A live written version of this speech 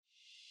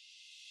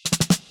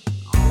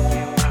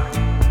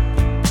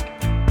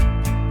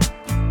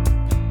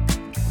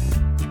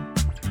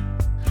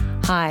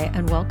Hi,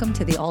 and welcome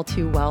to the All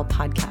Too Well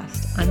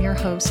podcast. I'm your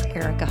host,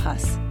 Erica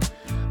Huss.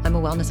 I'm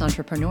a wellness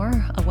entrepreneur,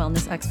 a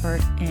wellness expert,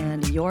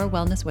 and your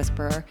wellness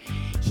whisperer,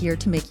 here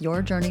to make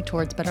your journey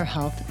towards better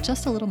health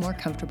just a little more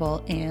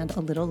comfortable and a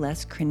little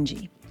less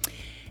cringy.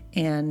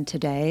 And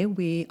today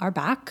we are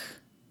back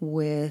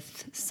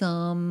with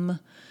some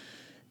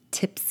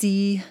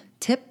tipsy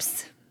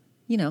tips.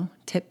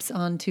 Tips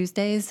on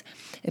Tuesdays.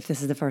 If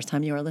this is the first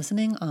time you are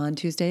listening, on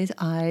Tuesdays,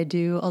 I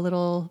do a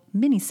little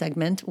mini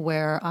segment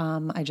where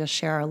I just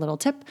share a little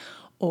tip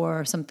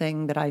or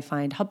something that I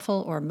find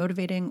helpful or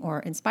motivating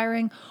or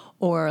inspiring,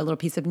 or a little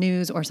piece of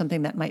news or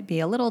something that might be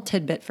a little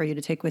tidbit for you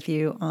to take with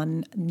you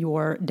on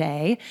your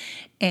day.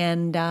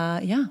 And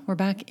we're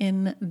back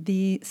in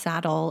the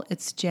saddle.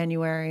 It's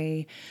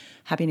January.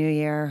 Happy New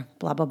Year,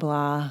 blah, blah,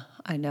 blah.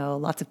 I know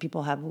lots of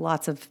people have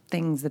lots of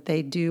things that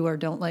they do or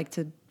don't like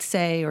to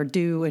say or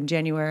do in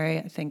January.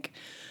 I think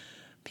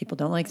people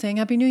don't like saying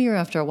Happy New Year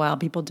after a while.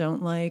 People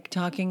don't like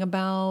talking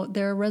about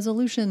their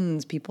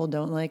resolutions. People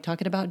don't like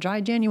talking about dry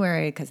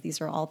January because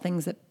these are all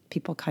things that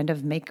people kind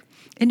of make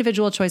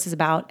individual choices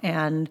about.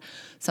 And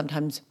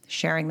sometimes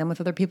sharing them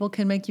with other people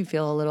can make you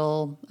feel a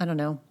little,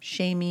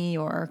 shamey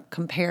or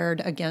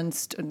compared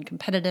against and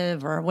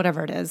competitive or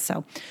whatever it is.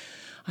 So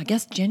I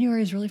guess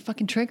January is really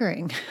fucking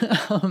triggering.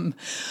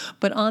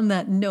 But on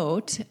that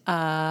note,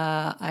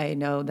 I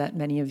know that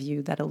many of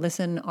you that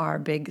listen are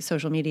big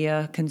social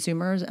media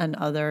consumers and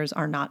others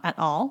are not at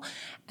all.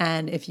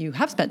 And if you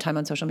have spent time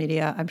on social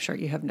media, I'm sure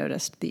you have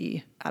noticed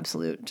the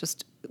absolute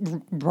just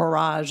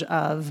barrage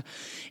of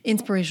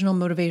inspirational,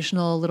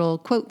 motivational little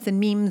quotes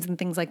and memes and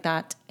things like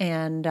that.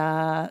 And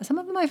some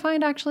of them I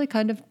find actually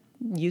kind of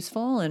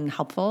useful and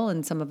helpful,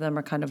 and some of them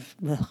are kind of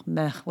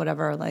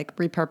whatever, like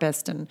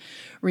repurposed and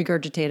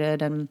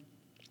regurgitated,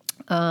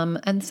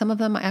 and some of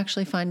them I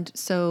actually find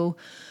so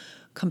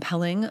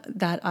compelling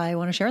that I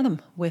want to share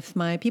them with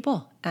my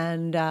people.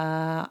 And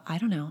I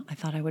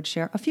thought I would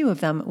share a few of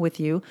them with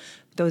you.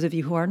 Those of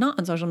you who are not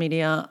on social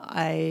media,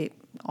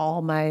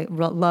 all my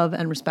love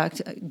and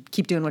respect.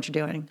 Keep doing what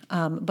you're doing.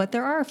 But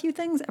there are a few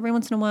things every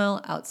once in a while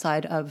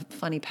outside of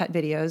funny pet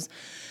videos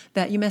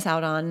that you miss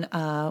out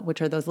on,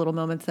 which are those little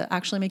moments that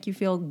actually make you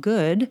feel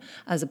good,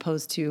 as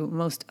opposed to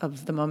most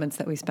of the moments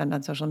that we spend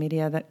on social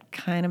media that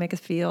kind of make us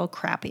feel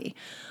crappy.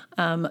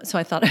 So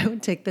I thought I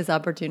would take this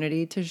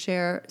opportunity to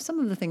share some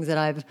of the things that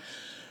I've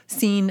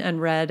seen and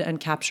read and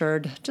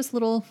captured, just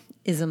little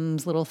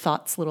isms, little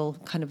thoughts, little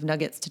kind of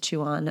nuggets to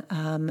chew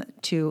on,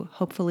 to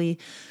hopefully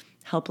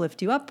help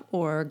lift you up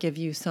or give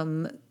you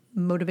some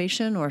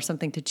motivation or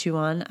something to chew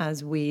on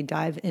as we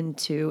dive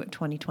into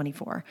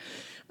 2024.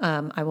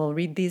 I will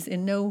read these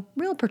in no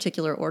real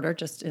particular order,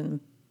 just in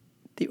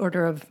the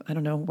order of,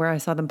 where I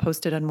saw them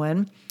posted and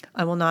when.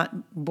 I will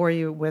not bore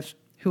you with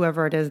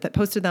whoever it is that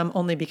posted them,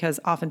 only because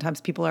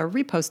oftentimes people are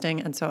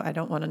reposting, and so I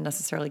don't want to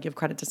necessarily give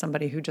credit to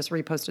somebody who just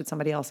reposted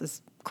somebody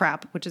else's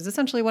crap, which is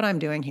essentially what I'm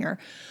doing here.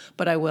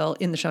 But I will,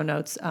 in the show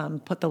notes,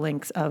 put the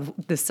links of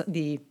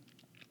the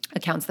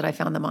accounts that I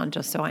found them on,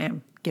 just so I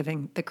am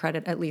giving the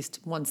credit at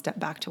least one step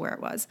back to where it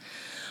was.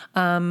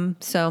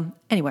 So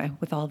anyway,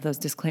 with all of those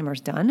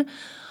disclaimers done,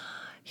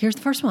 here's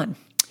the first one.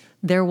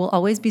 There will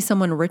always be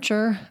someone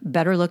richer,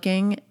 better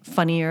looking,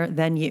 funnier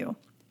than you.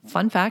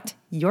 Fun fact,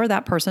 you're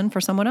that person for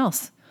someone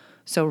else.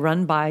 So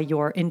run by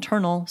your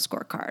internal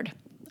scorecard.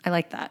 I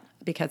like that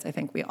because I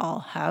think we all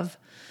have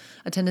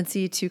a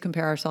tendency to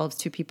compare ourselves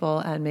to people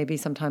and maybe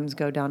sometimes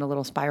go down a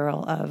little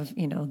spiral of,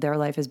 their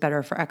life is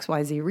better for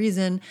XYZ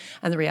reason.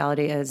 And the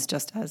reality is,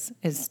 just as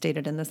is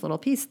stated in this little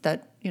piece,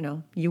 that,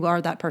 you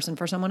are that person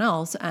for someone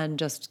else, and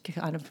just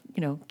kind of,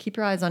 keep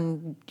your eyes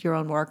on your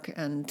own work.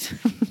 And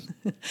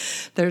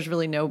there's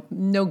really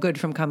no good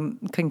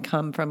can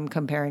come from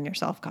comparing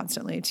yourself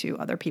constantly to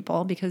other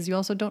people, because you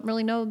also don't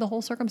really know the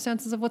whole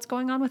circumstances of what's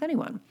going on with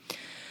anyone.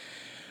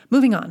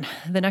 Moving on.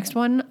 The next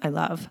one I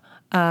love.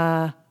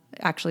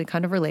 Actually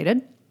kind of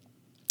related.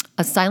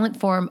 A silent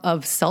form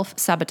of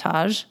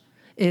self-sabotage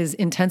is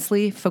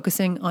intensely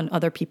focusing on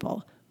other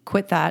people.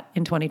 Quit that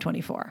in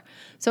 2024.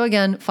 So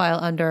again, file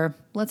under,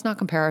 let's not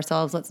compare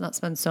ourselves. Let's not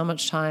spend so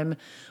much time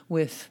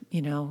with,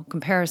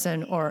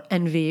 comparison or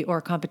envy or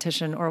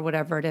competition or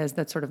whatever it is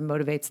that sort of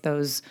motivates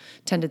those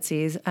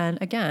tendencies.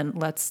 And again,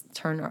 let's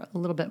turn a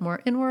little bit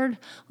more inward.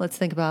 Let's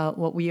think about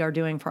what we are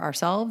doing for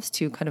ourselves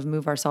to kind of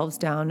move ourselves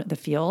down the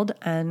field.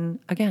 And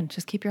again,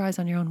 just keep your eyes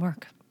on your own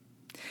work.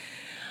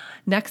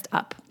 Next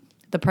up,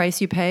 the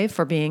price you pay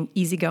for being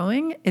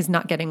easygoing is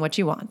not getting what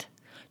you want.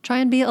 Try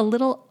and be a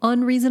little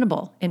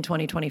unreasonable in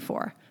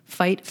 2024.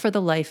 Fight for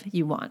the life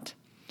you want.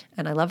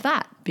 And I love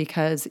that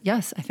because,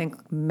 yes, I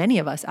think many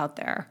of us out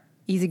there,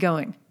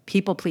 easygoing,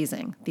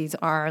 people-pleasing, these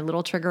are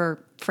little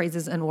trigger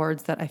phrases and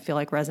words that I feel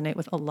like resonate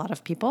with a lot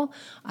of people.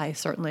 I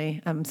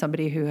certainly am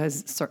somebody who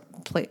has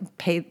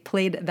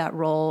played that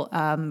role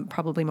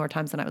probably more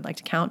times than I would like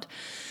to count,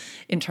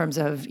 in terms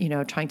of,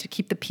 trying to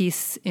keep the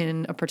peace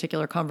in a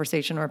particular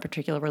conversation or a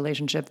particular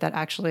relationship that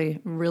actually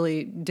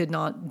really did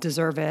not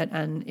deserve it.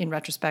 And in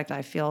retrospect,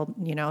 I feel,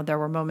 there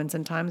were moments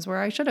and times where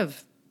I should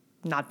have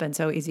not been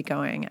so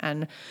easygoing,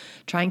 and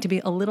trying to be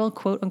a little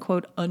quote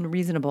unquote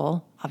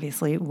unreasonable,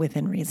 obviously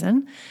within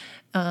reason,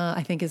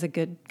 I think is a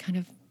good kind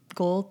of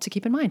goal to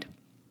keep in mind.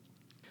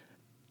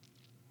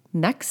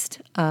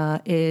 Next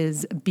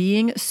is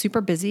being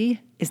super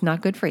busy is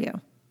not good for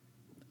you.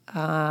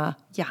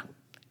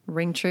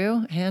 Ring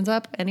true, hands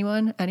up,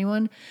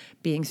 anyone?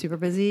 Being super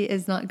busy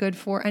is not good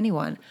for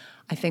anyone.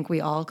 I think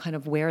we all kind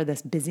of wear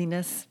this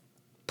busyness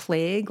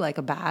plague like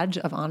a badge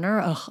of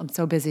honor. Oh, I'm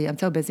so busy.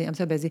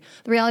 The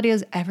reality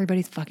is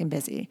everybody's fucking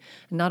busy.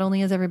 Not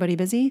only is everybody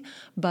busy,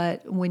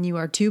 but when you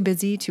are too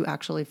busy to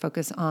actually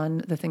focus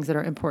on the things that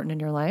are important in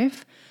your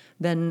life,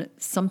 then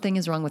something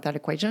is wrong with that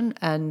equation.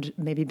 And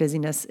maybe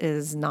busyness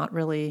is not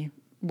really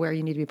where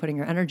you need to be putting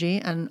your energy.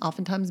 And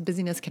oftentimes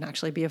busyness can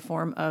actually be a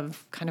form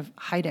of kind of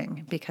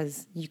hiding,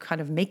 because you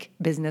kind of make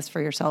business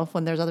for yourself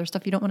when there's other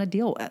stuff you don't want to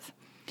deal with.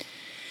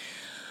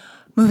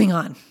 Moving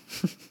on.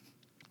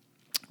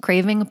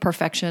 Craving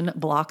perfection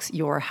blocks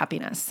your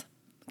happiness.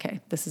 Okay,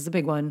 this is a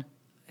big one.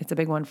 It's a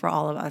big one for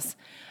all of us.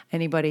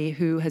 Anybody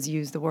who has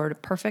used the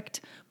word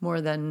perfect more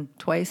than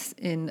twice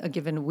in a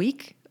given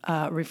week,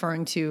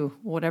 referring to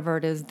whatever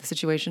it is the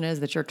situation is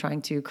that you're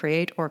trying to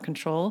create or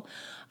control,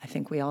 I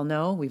think we all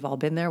know, we've all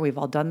been there, we've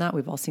all done that,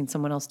 we've all seen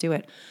someone else do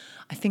it.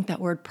 I think that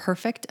word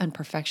perfect and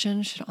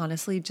perfection should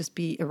honestly just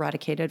be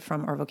eradicated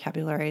from our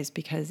vocabularies,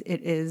 because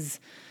it is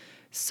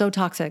so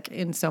toxic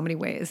in so many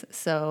ways.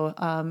 So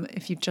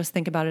if you just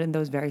think about it in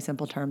those very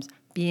simple terms,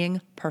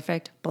 being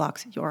perfect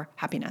blocks your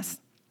happiness.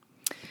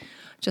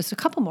 Just a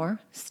couple more.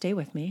 Stay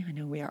with me. I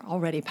know we are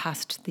already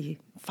past the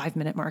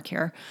 5-minute mark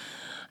here,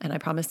 and I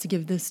promise to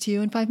give this to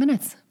you in 5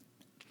 minutes.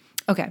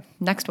 Okay,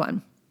 next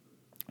one.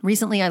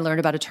 Recently, I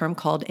learned about a term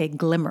called a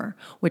glimmer,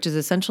 which is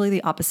essentially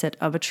the opposite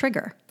of a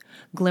trigger.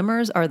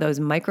 Glimmers are those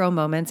micro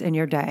moments in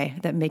your day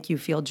that make you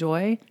feel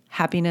joy,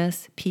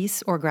 happiness,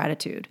 peace, or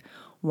gratitude.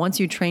 Once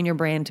you train your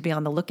brain to be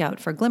on the lookout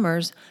for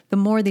glimmers, the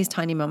more these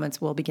tiny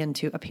moments will begin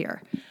to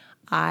appear.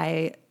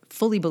 I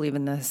fully believe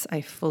in this.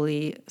 I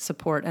fully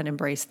support and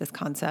embrace this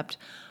concept.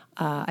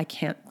 I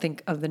can't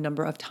think of the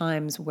number of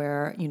times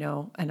where,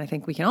 and I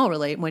think we can all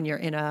relate, when you're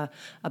in a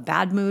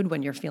bad mood,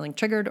 when you're feeling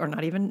triggered, or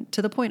not even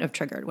to the point of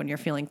triggered, when you're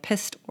feeling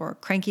pissed or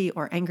cranky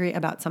or angry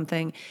about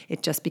something,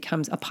 it just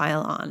becomes a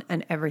pile on,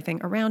 and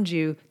everything around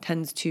you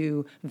tends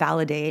to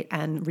validate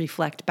and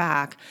reflect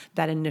back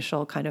that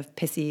initial kind of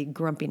pissy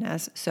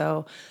grumpiness.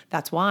 So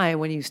that's why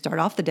when you start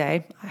off the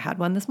day, I had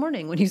one this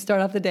morning, when you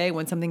start off the day,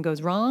 when something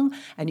goes wrong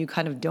and you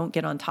kind of don't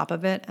get on top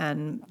of it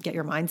and get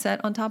your mindset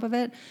on top of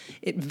it,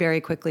 it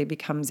very quickly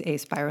becomes a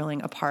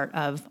spiraling apart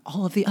of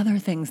all of the other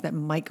things that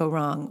might go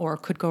wrong or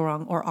could go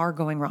wrong or are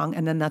going wrong.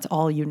 And then that's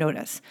all you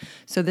notice.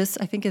 So this,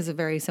 I think, is a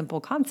very simple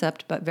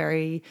concept, but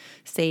very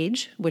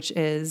sage, which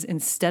is,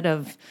 instead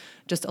of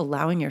just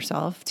allowing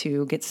yourself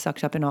to get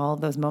sucked up in all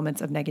those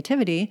moments of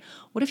negativity,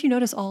 what if you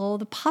notice all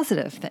the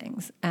positive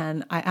things?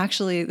 And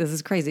this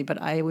is crazy,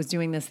 but I was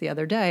doing this the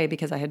other day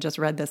because I had just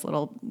read this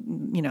little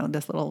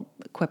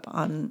quip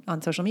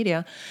on social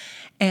media.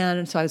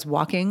 And so I was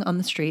walking on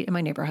the street in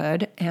my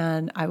neighborhood,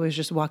 and I was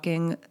just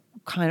walking,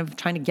 kind of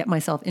trying to get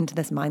myself into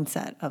this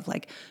mindset of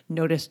like,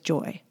 notice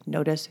joy,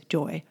 notice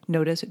joy,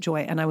 notice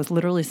joy. And I was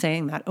literally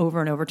saying that over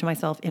and over to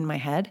myself in my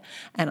head.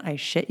 And I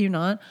shit you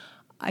not,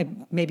 I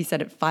maybe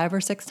said it 5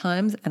 or 6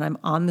 times, and I'm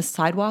on the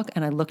sidewalk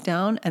and I look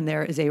down and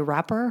there is a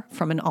wrapper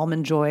from an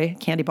Almond Joy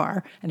candy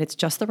bar, and it's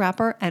just the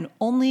wrapper, and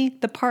only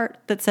the part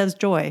that says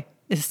joy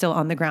is still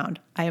on the ground.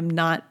 I am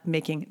not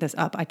making this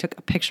up. I took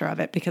a picture of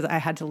it because I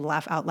had to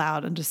laugh out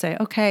loud and just say,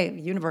 okay,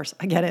 universe,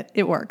 I get it.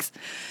 It works.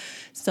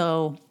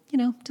 So,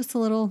 just a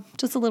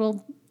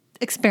little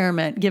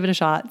experiment, give it a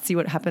shot, see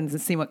what happens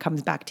and see what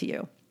comes back to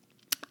you.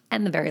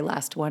 And the very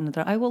last one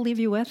that I will leave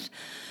you with,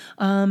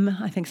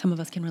 I think some of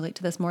us can relate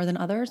to this more than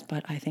others,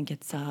 but I think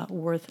it's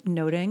worth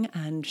noting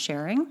and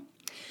sharing.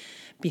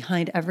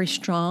 Behind every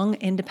strong,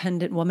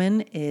 independent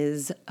woman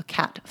is a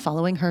cat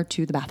following her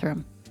to the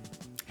bathroom.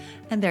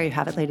 And there you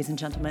have it, ladies and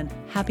gentlemen.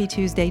 Happy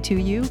Tuesday to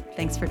you.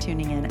 Thanks for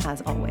tuning in,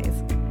 as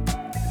always.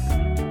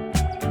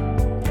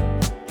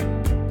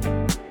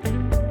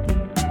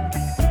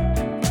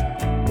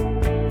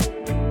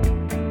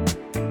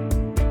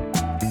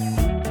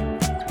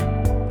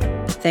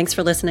 Thanks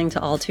for listening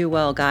to All Too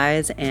Well,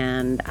 guys.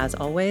 And as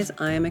always,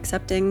 I am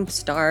accepting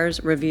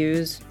stars,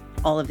 reviews,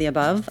 all of the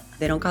above.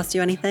 They don't cost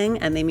you anything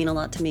and they mean a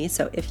lot to me.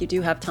 So if you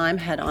do have time,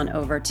 head on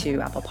over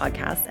to Apple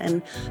Podcasts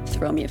and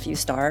throw me a few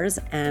stars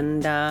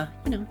and,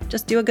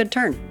 just do a good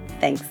turn.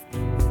 Thanks.